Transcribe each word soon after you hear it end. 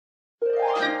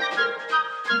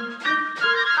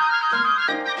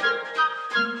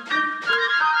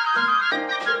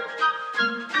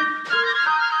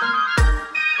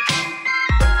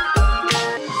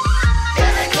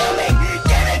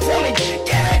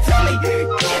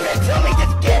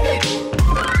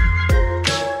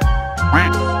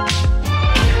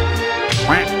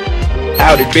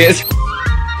bloody bitch.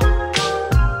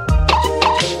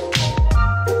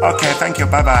 Okay, thank you.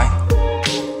 Bye-bye.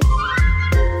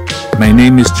 My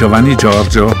name is Giovanni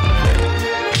Giorgio.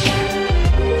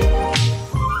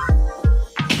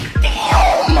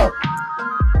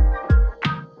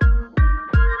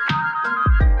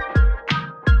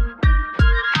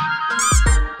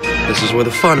 This is where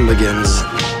the fun begins.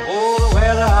 Oh, the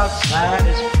weather outside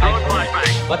is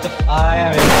frightful, but the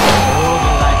fire is so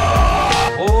delightful.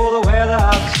 Oh, the weather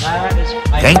outside is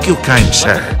frightful. Thank you, kind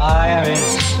sir. But the fire is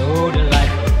so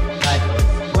delightful.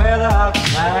 Weather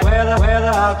outside, weather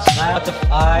outside, but the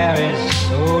fire is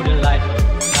so delightful.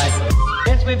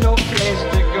 Yes, we've no place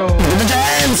to go.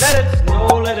 Dance. Let it snow,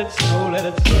 let it snow, let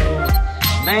it snow.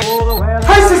 Man, oh, the weather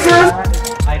outside is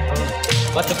frightful,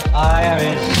 but the fire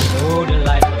is so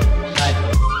delightful.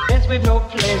 Yes, we've no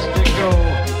place to go.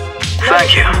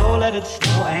 Thank you. Snow, let it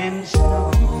snow and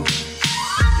snow.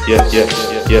 Yes, yes,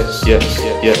 yes, yes,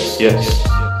 yes, yes.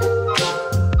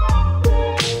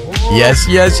 Yes,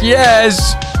 yes,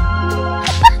 yes.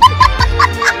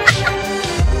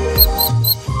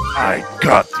 I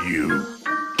got you.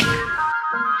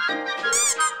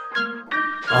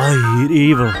 I eat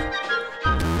evil.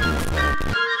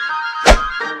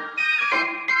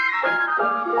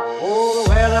 Oh, the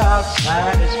weather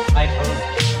outside is frightful,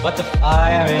 but the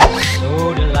fire is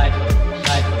so delightful.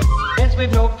 Yes,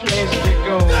 we've no place to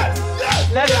go.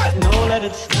 Let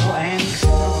it snow and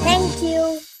snow. Thank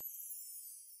you.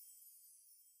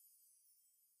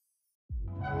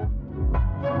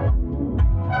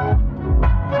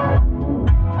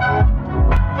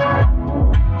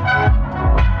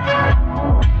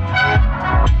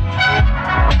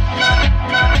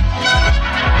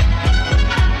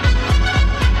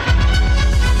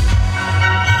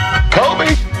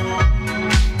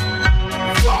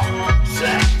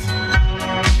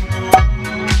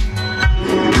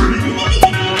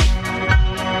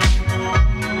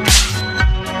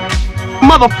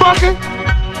 Motherfucker!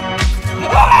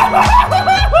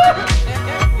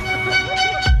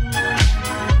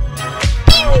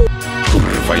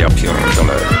 Kurwa, ja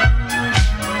pierdolę.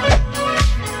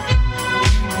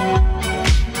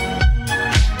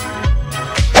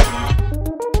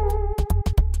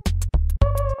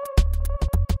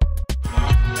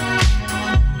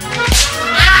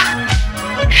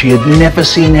 She had never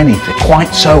seen anything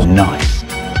quite so nice.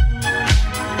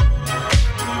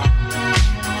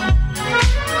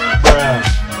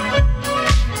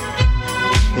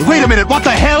 Wait a minute, what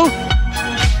the hell?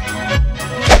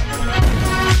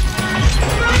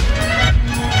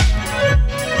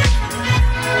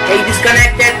 Hey,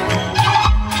 disconnected.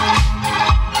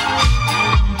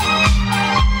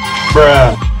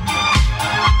 Bruh.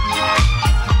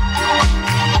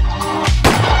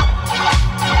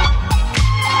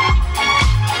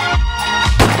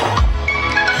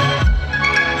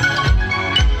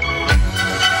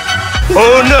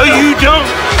 Oh no, you don't!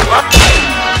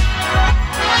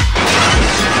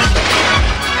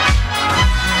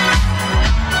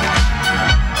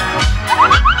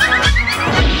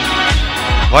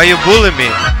 Why you bullying me?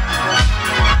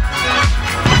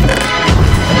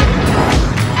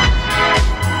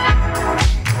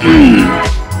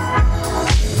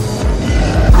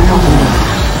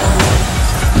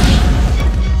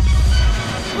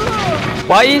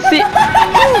 Why is he?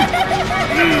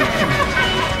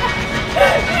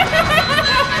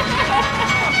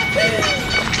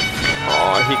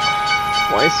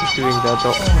 Why is he doing that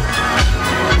job?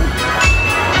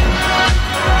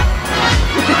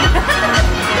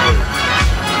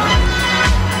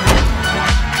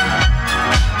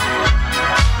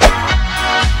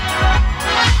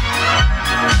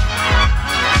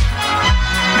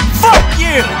 Fuck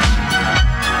you!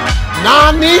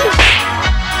 Nani?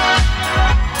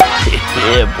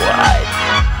 Yeah, boy.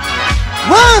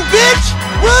 Run, bitch!